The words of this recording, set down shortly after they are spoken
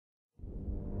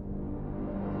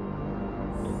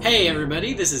Hey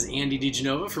everybody, this is Andy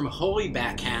DiGenova from Holy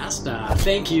BatCast.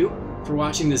 Thank you for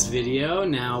watching this video.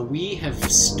 Now we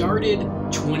have started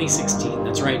 2016.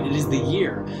 That's right, it is the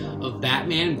year of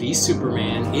Batman v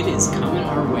Superman. It is coming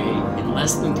our way in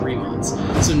less than 3 months.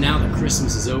 So now that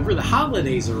Christmas is over, the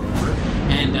holidays are over,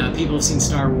 and people have seen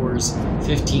Star Wars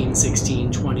 15,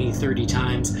 16, 20, 30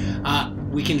 times.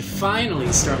 We can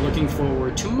finally start looking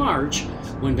forward to March,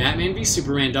 when Batman v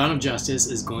Superman Dawn of Justice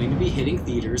is going to be hitting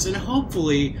theaters and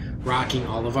hopefully rocking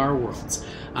all of our worlds.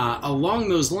 Along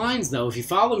those lines, though, if you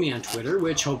follow me on Twitter,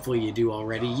 which hopefully you do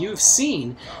already, you've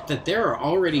seen that there are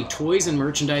already toys and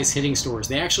merchandise hitting stores.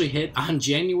 They actually hit on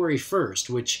January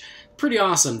 1st, which pretty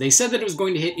awesome. They said that it was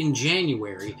going to hit in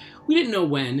January. We didn't know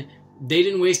when. They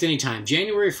didn't waste any time.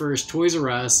 January 1st, Toys R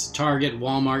Us, Target,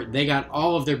 Walmart, they got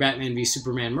all of their Batman v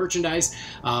Superman merchandise.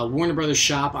 Warner Brothers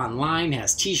shop online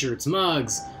has t-shirts,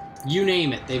 mugs, you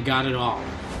name it, they've got it all.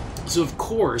 So of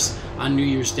course, on New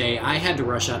Year's Day, I had to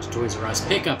rush out to Toys R Us,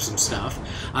 pick up some stuff,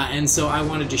 and so I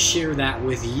wanted to share that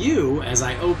with you as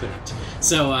I open it.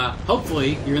 So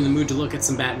hopefully you're in the mood to look at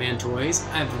some Batman toys.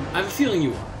 I have a feeling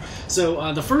you are.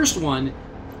 So the first one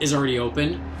is already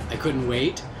open. I couldn't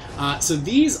wait. So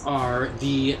these are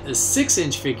the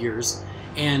 6-inch figures,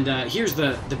 and here's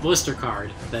the blister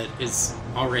card that is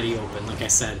already open, like I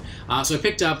said. So I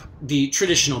picked up the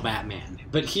traditional Batman,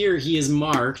 but here he is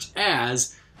marked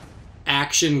as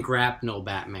Action Grapnel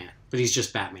Batman, but he's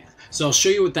just Batman. So I'll show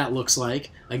you what that looks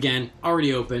like. Again,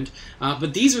 already opened,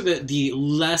 but these are the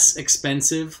less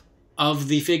expensive of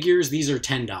the figures. These are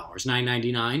 $10,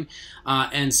 $9.99,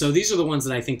 and so these are the ones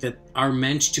that I think that are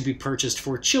meant to be purchased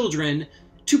for children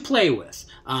to play with,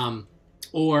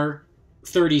 or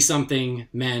 30-something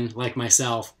men like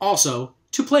myself also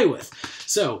to play with.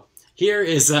 So here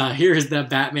is the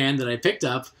Batman that I picked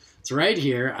up. It's right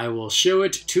here. I will show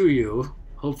it to you.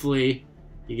 Hopefully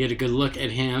you get a good look at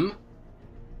him.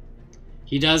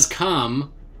 He does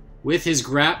come with his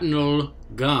grapnel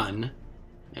gun.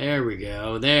 There we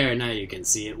go. There, now you can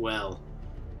see it well.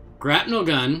 Grapnel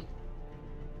gun.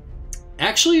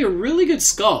 Actually, a really good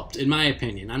sculpt, in my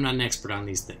opinion. I'm not an expert on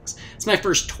these things. It's my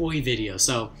first toy video,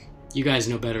 so you guys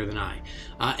know better than I.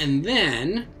 And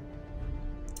then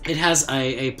it has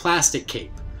a plastic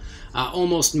cape,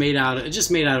 almost made out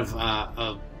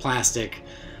of plastic,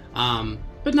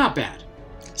 but not bad.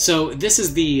 So this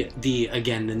is the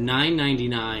again the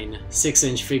 $9.99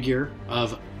 6-inch figure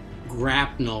of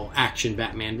Grapnel Action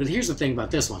Batman. But here's the thing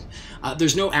about this one: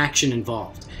 there's no action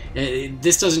involved.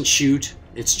 This doesn't shoot.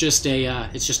 It's just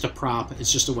a prop.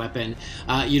 It's just a weapon.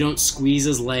 You don't squeeze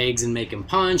his legs and make him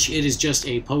punch. It is just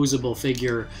a posable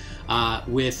figure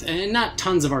with not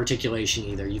tons of articulation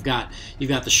either. You've got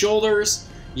the shoulders,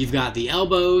 you've got the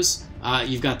elbows,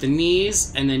 you've got the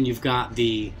knees, and then you've got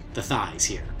the thighs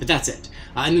here. But that's it.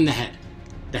 And then the head.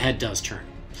 The head does turn.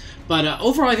 But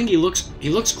overall, I think he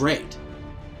looks great.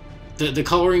 The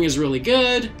coloring is really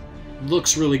good.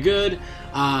 Looks really good.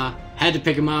 Had to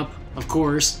pick him up, of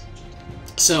course.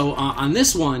 So on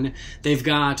this one, they've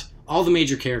got all the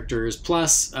major characters,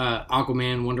 plus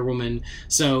Aquaman, Wonder Woman.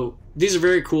 So these are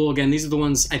very cool. Again, these are the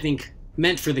ones I think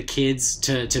meant for the kids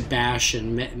to bash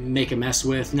and make a mess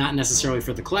with, not necessarily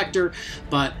for the collector,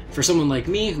 but for someone like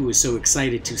me who was so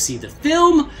excited to see the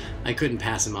film, I couldn't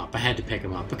pass him up. I had to pick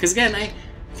him up because, again, I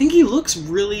think he looks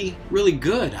really, really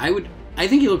good. I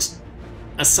think he looks,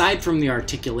 aside from the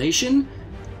articulation,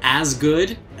 as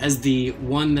good as the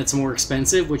one that's more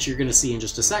expensive, which you're going to see in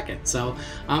just a second. So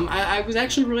I was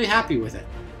actually really happy with it.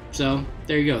 So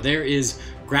there you go. There is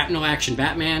Grapnel Action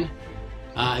Batman.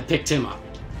 I picked him up.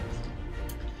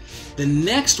 The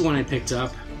next one I picked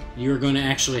up, you're going to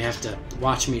actually have to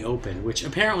watch me open, which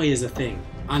apparently is a thing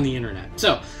on the internet.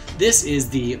 So this is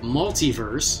the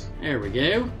Multiverse. There we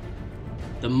go.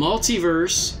 The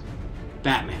Multiverse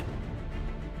Batman.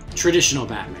 Traditional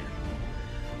Batman.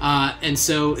 And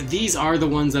so these are the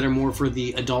ones that are more for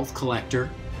the adult collector,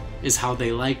 is how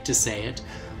they like to say it,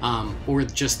 or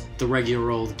just the regular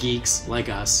old geeks like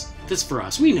us. That's for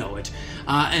us. We know it.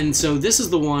 And so this is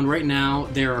the one right now.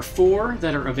 There are 4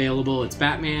 that are available. It's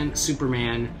Batman,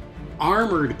 Superman,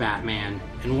 Armored Batman,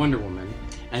 and Wonder Woman.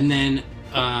 And then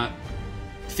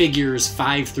figures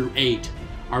 5 through 8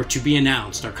 are to be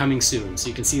announced, are coming soon. So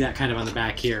you can see that kind of on the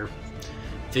back here.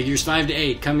 Figures 5 to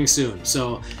 8 coming soon.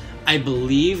 So I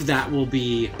believe that will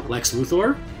be Lex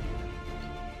Luthor,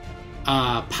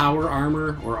 Power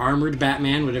Armor or Armored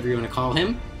Batman, whatever you want to call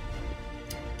him.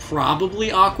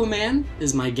 Probably Aquaman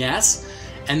is my guess.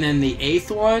 And then the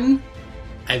 8th one,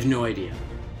 I have no idea.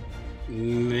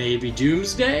 Maybe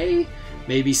Doomsday?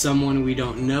 Maybe someone we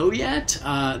don't know yet?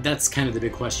 That's kind of the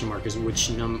big question mark, is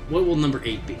what will number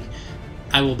 8 be?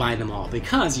 I will buy them all,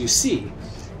 because you see,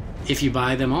 if you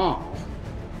buy them all,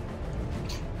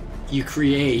 you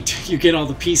get all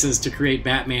the pieces to create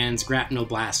Batman's Grapnel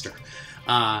blaster.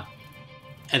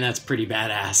 And that's pretty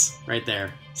badass right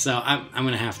there. So I'm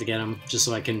gonna have to get them just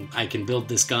so I can build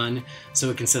this gun so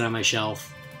it can sit on my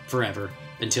shelf forever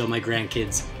until my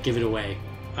grandkids give it away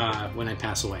when I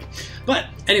pass away. But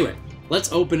anyway,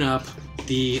 let's open up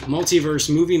the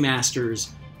Multiverse Movie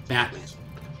Masters Batman.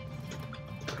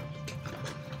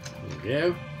 There we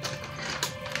go.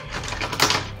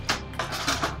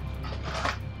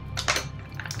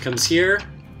 Comes here,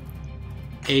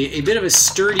 a bit of a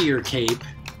sturdier cape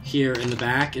here in the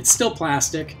back. It's still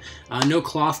plastic, no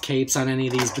cloth capes on any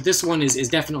of these, but this one is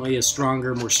definitely a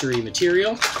stronger, more sturdy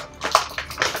material.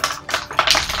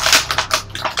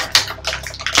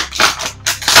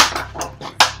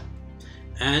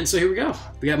 And so here we go.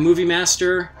 We got Movie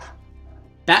Master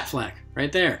Batfleck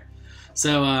right there.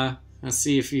 So let's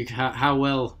see if you how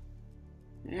well.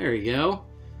 There we go.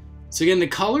 So again, the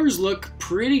colors look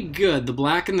pretty good. The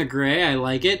black and the gray, I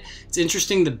like it. It's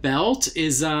interesting. The belt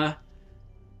is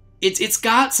it's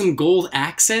got some gold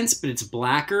accents, but it's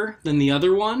blacker than the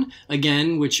other one.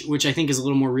 Again, which I think is a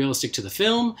little more realistic to the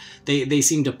film. They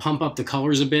seem to pump up the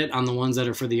colors a bit on the ones that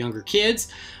are for the younger kids.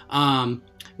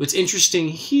 What's interesting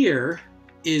here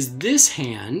is this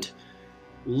hand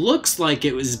looks like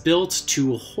it was built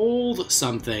to hold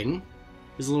something.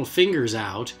 His little fingers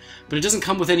out, but it doesn't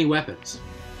come with any weapons.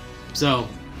 So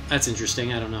that's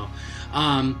interesting. I don't know.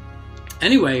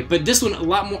 Anyway, but this one,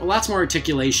 lots more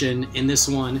articulation in this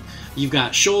one. You've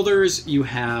got shoulders. You've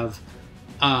got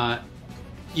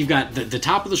the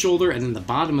top of the shoulder and then the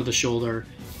bottom of the shoulder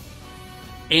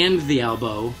and the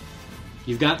elbow.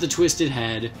 You've got the twisted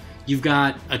head. You've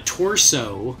got a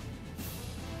torso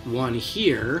one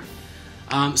here.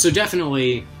 So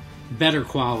definitely better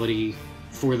quality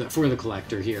for the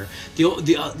collector here.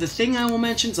 The thing I will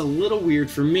mention is a little weird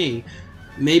for me.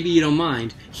 Maybe you don't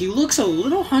mind. He looks a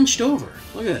little hunched over.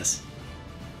 Look at this.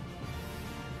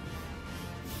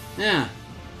 Yeah.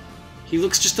 He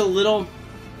looks just a little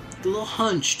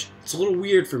hunched. It's a little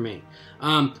weird for me.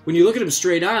 When you look at him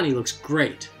straight on, he looks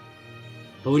great.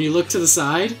 But when you look to the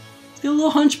side, he's got a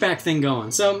little hunchback thing going.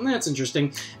 So that's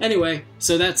interesting. Anyway,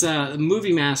 so that's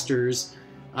Movie Masters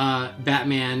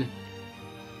Batman.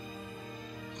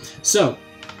 So,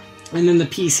 and then the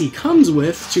piece he comes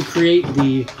with to create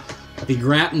the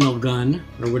grapnel gun,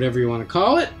 or whatever you want to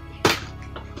call it.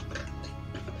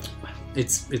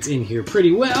 It's in here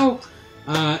pretty well.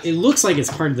 It looks like it's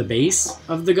part of the base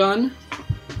of the gun,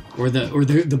 or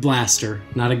the blaster,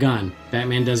 not a gun.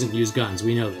 Batman doesn't use guns.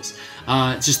 We know this.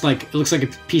 It's just like it looks like a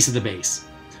piece of the base.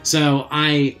 So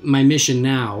my mission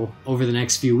now over the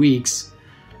next few weeks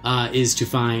is to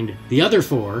find the other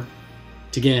four.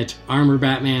 To get Armor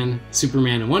Batman,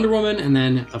 Superman, and Wonder Woman, and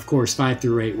then, of course, 5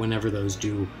 through 8 whenever those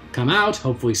do come out,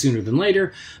 hopefully sooner than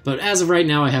later. But as of right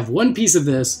now, I have one piece of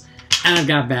this, and I've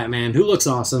got Batman, who looks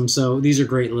awesome, so these are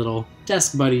great little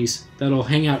desk buddies that'll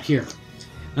hang out here.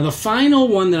 Now, the final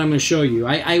one that I'm going to show you,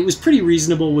 I was pretty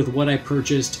reasonable with what I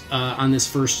purchased on this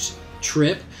first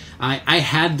trip. I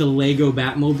had the Lego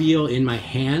Batmobile in my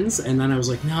hands, and then I was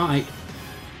like, no,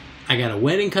 I got a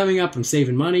wedding coming up. I'm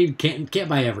saving money. Can't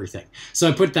buy everything. So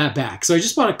I put that back. So I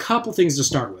just bought a couple things to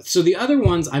start with. So the other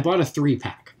ones, I bought a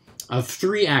 3-pack of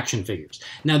 3 action figures.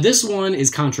 Now this one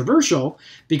is controversial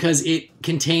because it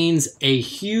contains a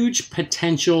huge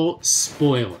potential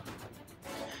spoiler.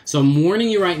 So I'm warning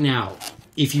you right now.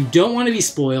 If you don't want to be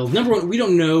spoiled, number one, we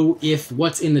don't know if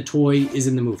what's in the toy is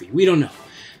in the movie. We don't know.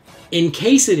 In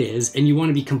case it is, and you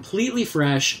want to be completely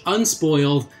fresh,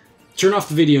 unspoiled, turn off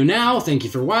the video now. Thank you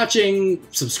for watching.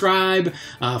 Subscribe.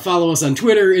 Follow us on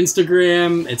Twitter,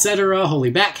 Instagram, etc.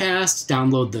 Holy BatCast.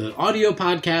 Download the audio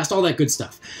podcast. All that good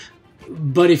stuff.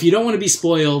 But if you don't want to be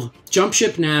spoiled, jump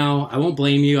ship now. I won't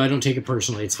blame you. I don't take it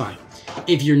personally. It's fine.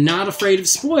 If you're not afraid of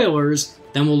spoilers,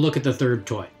 then we'll look at the third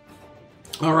toy.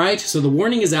 All right. So the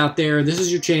warning is out there. This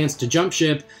is your chance to jump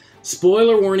ship.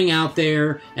 Spoiler warning out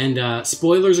there. And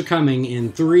spoilers are coming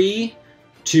in 3,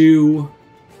 2,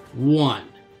 1.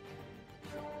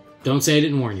 Don't say I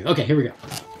didn't warn you. Okay, here we go.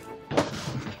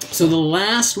 So the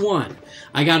last one,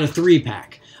 I got a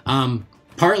 3-pack.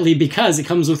 Partly because it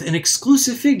comes with an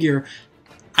exclusive figure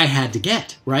I had to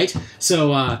get, right?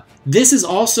 So this is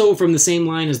also from the same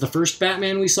line as the first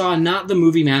Batman we saw, not the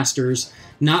Movie Masters,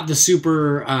 not the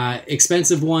super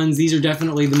expensive ones. These are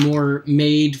definitely the more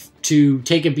made to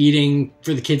take a beating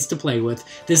for the kids to play with.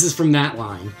 This is from that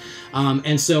line.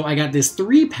 And so I got this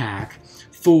 3-pack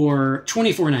for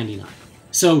 $24.99.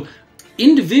 So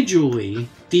individually,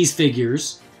 these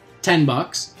figures,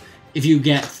 $10. If you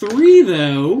get 3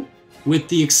 though, with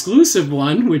the exclusive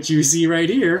one, which you see right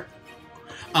here,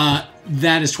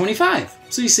 that is $25.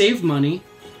 So you save money,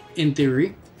 in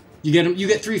theory. You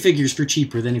get 3 figures for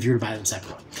cheaper than if you were to buy them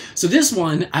separately. So this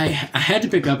one, I had to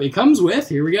pick up. It comes with,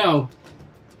 here we go.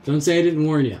 Don't say I didn't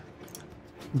warn you.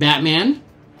 Batman.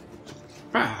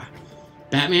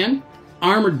 Batman.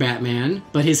 Armored Batman,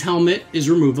 but his helmet is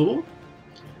removable.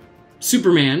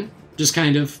 Superman, just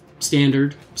kind of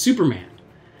standard Superman.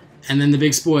 And then the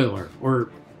big spoiler,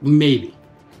 or maybe.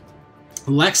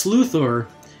 Lex Luthor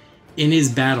in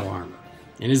his battle armor,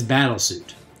 in his battle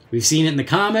suit. We've seen it in the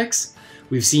comics.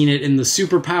 We've seen it in the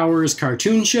Superpowers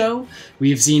cartoon show.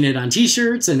 We've seen it on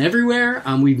t-shirts and everywhere.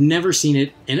 We've never seen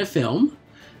it in a film.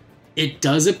 It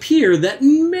does appear that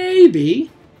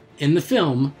maybe in the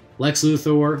film, Lex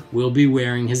Luthor will be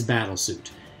wearing his battle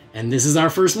suit. And this is our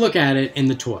first look at it in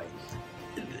the toy.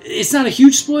 It's not a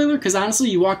huge spoiler, because honestly,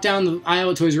 you walk down the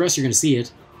aisle at Toys R Us, you're going to see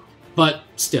it. But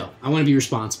still, I want to be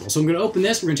responsible. So I'm going to open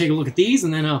this, we're going to take a look at these,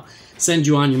 and then I'll send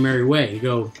you on your merry way. You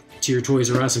go to your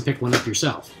Toys R Us and pick one up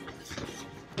yourself.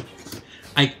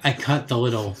 I cut the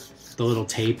little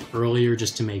tape earlier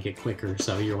just to make it quicker,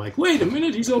 so you're like, wait a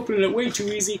minute, he's opening it way too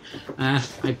easy. I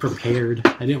prepared.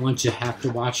 I didn't want you to have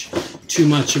to watch too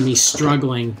much of me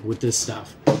struggling with this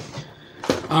stuff.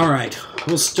 Alright,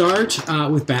 we'll start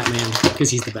with Batman,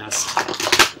 because he's the best.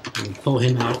 And pull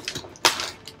him out.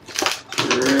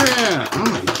 Yeah. Oh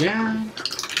my god.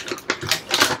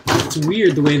 It's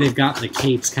weird the way they've got the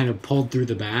capes kind of pulled through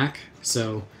the back,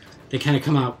 so they kind of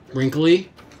come out wrinkly.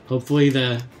 Hopefully,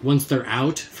 once they're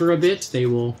out for a bit, they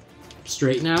will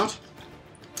straighten out.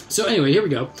 So anyway, here we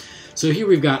go. So here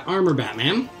we've got Armor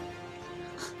Batman.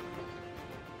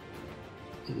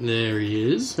 There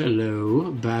he is.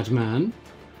 Hello, Batman.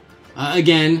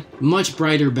 Again, much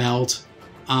brighter belt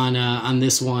on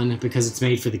this one because it's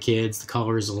made for the kids. The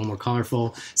color is a little more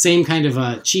colorful. Same kind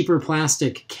of cheaper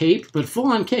plastic cape, but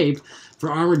full-on cape for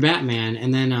Armored Batman.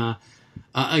 And then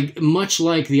much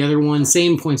like the other one,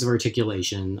 same points of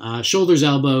articulation. Shoulders,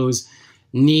 elbows,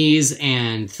 knees,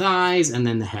 and thighs, and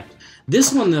then the head.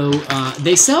 This one, though,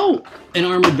 they sell an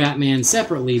Armored Batman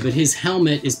separately, but his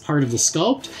helmet is part of the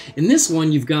sculpt. In this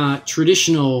one, you've got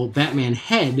traditional Batman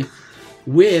head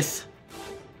with,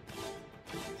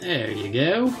 there you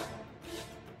go,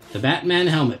 the Batman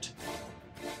helmet.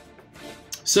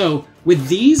 So, with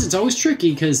these, it's always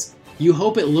tricky because you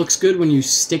hope it looks good when you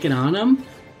stick it on them.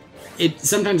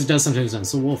 Sometimes it does, sometimes it doesn't,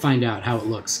 so we'll find out how it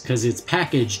looks, because it's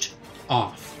packaged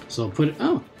off. So I'll put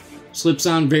it, slips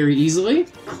on very easily.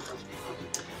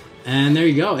 And there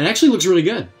you go. It actually looks really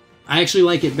good. I actually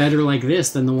like it better like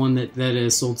this than the one that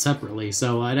is sold separately.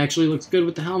 So it actually looks good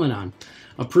with the helmet on.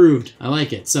 Approved. I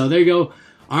like it. So there you go.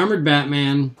 Armored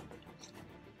Batman.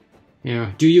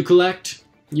 Yeah. Do you collect?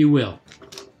 You will.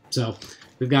 So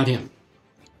we've got him.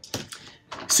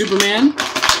 Superman.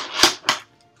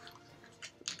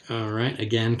 Alright,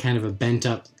 again, kind of a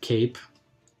bent-up cape.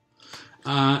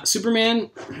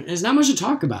 Superman, there's not much to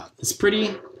talk about. It's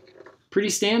pretty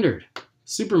standard.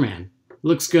 Superman.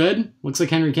 Looks good. Looks like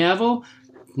Henry Cavill.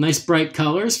 Nice bright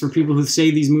colors for people who say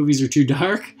these movies are too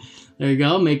dark. There you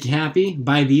go. Make you happy.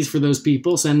 Buy these for those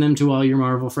people. Send them to all your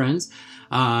Marvel friends.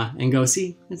 And go,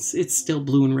 see, it's still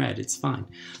blue and red. It's fine.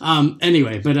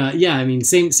 Anyway, but yeah, I mean,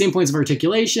 same points of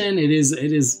articulation.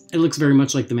 It looks very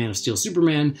much like the Man of Steel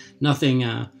Superman. Nothing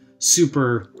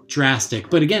super drastic.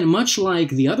 But again, much like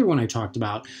the other one I talked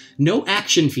about, no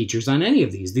action features on any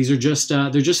of these. These are just they're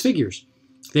just figures.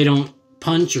 They don't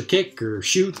punch or kick or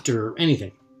shoot or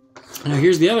anything. Now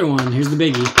here's the other one. Here's the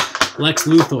biggie, Lex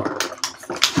Luthor.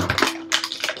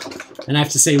 And I have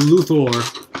to say Luthor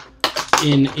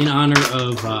in honor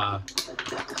of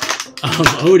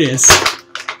Otis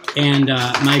and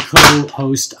my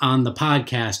co-host on the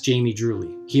podcast, Jamie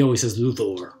Drewley. He always says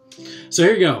Luthor. So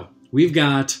here you go. We've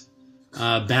got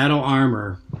Battle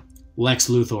Armor Lex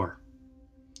Luthor.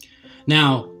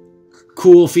 Now,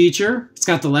 cool feature. It's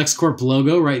got the LexCorp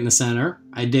logo right in the center.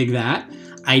 I dig that.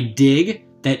 I dig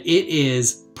that it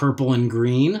is purple and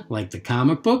green like the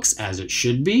comic books, as it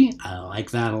should be. I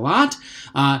like that a lot.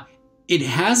 It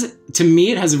has, to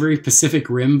me, it has a very Pacific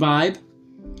Rim vibe,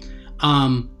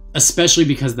 especially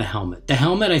because of the helmet. The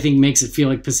helmet, I think, makes it feel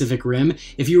like Pacific Rim.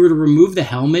 If you were to remove the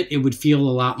helmet, it would feel a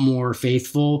lot more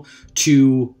faithful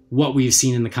to what we've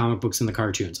seen in the comic books and the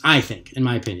cartoons, I think, in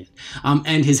my opinion.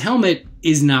 And his helmet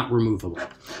is not removable.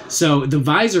 So the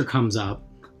visor comes up.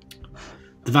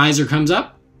 The visor comes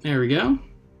up. There we go.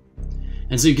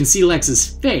 And so you can see Lex's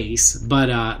face, but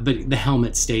the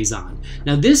helmet stays on.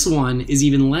 Now this one is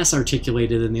even less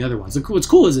articulated than the other ones. What's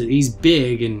cool is that he's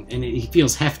big and he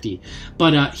feels hefty,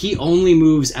 but he only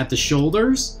moves at the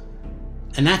shoulders,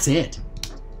 and that's it.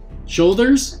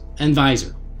 Shoulders and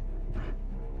visor.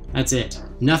 That's it.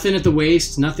 Nothing at the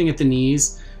waist, nothing at the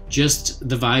knees, just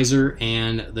the visor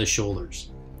and the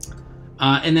shoulders.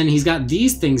 And then he's got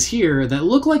these things here that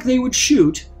look like they would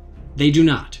shoot. They do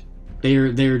not.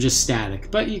 They're just static.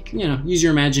 But you know, use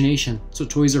your imagination. That's what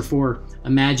toys are for.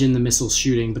 Imagine the missiles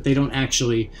shooting, but they don't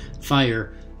actually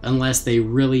fire unless they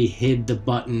really hid the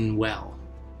button well.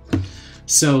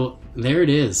 So there it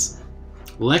is.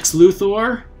 Lex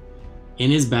Luthor in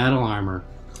his battle armor.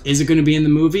 Is it going to be in the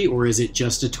movie or is it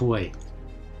just a toy?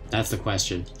 That's the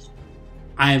question.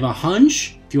 I have a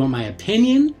hunch. If you want my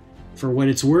opinion, for what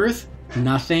it's worth,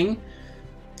 nothing.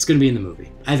 It's going to be in the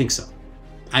movie. I think so.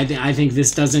 I think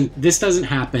this doesn't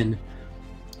happen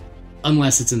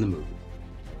unless it's in the movie.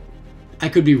 I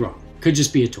could be wrong. Could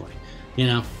just be a toy. You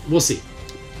know, we'll see.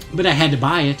 But I had to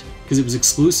buy it because it was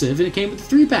exclusive and it came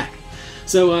with a 3-pack.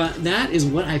 So that is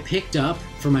what I picked up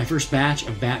for my first batch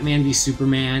of Batman v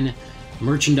Superman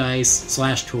merchandise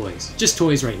 / toys. Just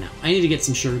toys right now. I need to get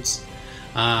some shirts,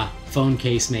 phone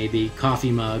case maybe,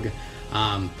 coffee mug,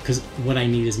 because what I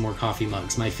need is more coffee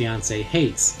mugs. My fiance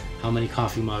hates how many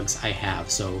coffee mugs I have,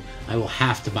 so I will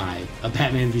have to buy a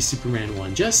Batman v Superman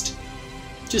one just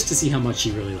to see how much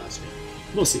he really loves me.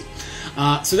 We'll see.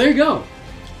 So there you go.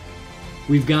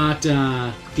 We've got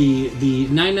the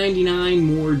 $9.99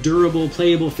 more durable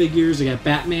playable figures. I got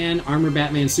Batman, Armor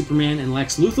Batman, Superman, and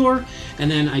Lex Luthor. And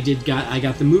then I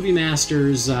got the Movie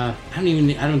Masters. I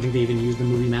don't think they even use the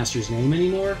Movie Masters name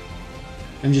anymore.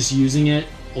 I'm just using it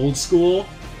old school.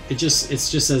 It just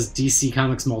says DC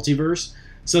Comics Multiverse.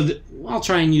 So I'll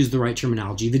try and use the right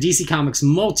terminology. The DC Comics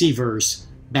Multiverse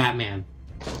Batman,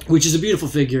 which is a beautiful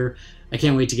figure. I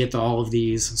can't wait to get to all of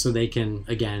these so they can,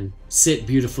 again, sit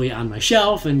beautifully on my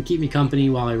shelf and keep me company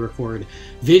while I record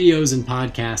videos and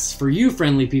podcasts for you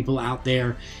friendly people out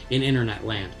there in internet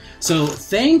land. So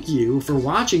thank you for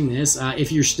watching this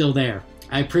if you're still there.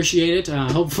 I appreciate it.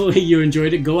 Hopefully you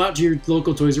enjoyed it. Go out to your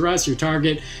local Toys R Us, your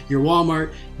Target, your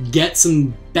Walmart. Get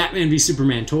some Batman v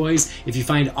Superman toys. If you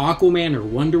find Aquaman or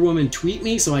Wonder Woman, tweet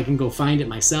me so I can go find it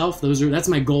myself. That's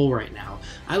my goal right now.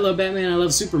 I love Batman, I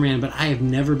love Superman, but I have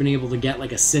never been able to get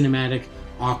like a cinematic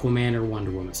Aquaman or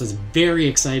Wonder Woman. So it's very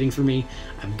exciting for me.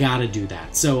 I've got to do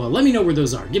that. So let me know where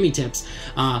those are. Give me tips.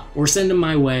 Or send them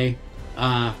my way.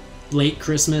 Late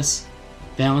Christmas,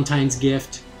 Valentine's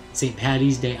gift, St.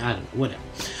 Patty's Day, I don't know, whatever.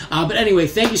 But anyway,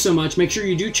 thank you so much. Make sure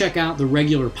you do check out the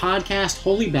regular podcast,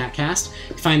 Holy BatCast.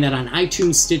 You can find that on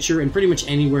iTunes, Stitcher, and pretty much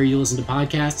anywhere you listen to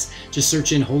podcasts. Just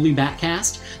search in Holy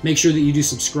BatCast. Make sure that you do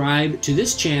subscribe to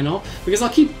this channel because I'll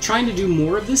keep trying to do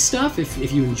more of this stuff.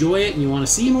 If you enjoy it and you want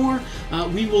to see more,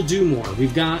 we will do more.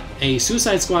 We've got a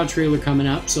Suicide Squad trailer coming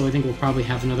up, so I think we'll probably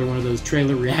have another one of those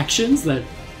trailer reactions that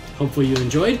hopefully you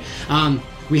enjoyed.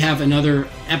 We have another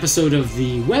episode of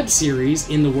the web series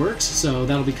in the works, so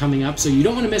that'll be coming up. So you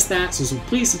don't want to miss that, so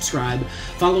please subscribe.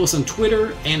 Follow us on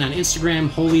Twitter and on Instagram,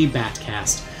 Holy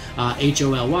BatCast,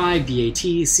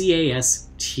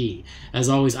 HOLYBATCAST. As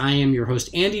always, I am your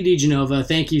host, Andy DiGenova.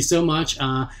 Thank you so much.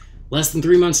 Less than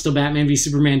 3 months till Batman v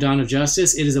Superman Dawn of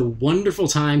Justice. It is a wonderful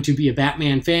time to be a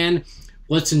Batman fan.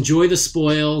 Let's enjoy the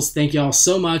spoils. Thank you all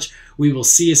so much. We will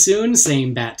see you soon.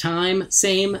 Same bat time,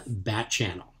 same bat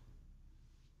channel.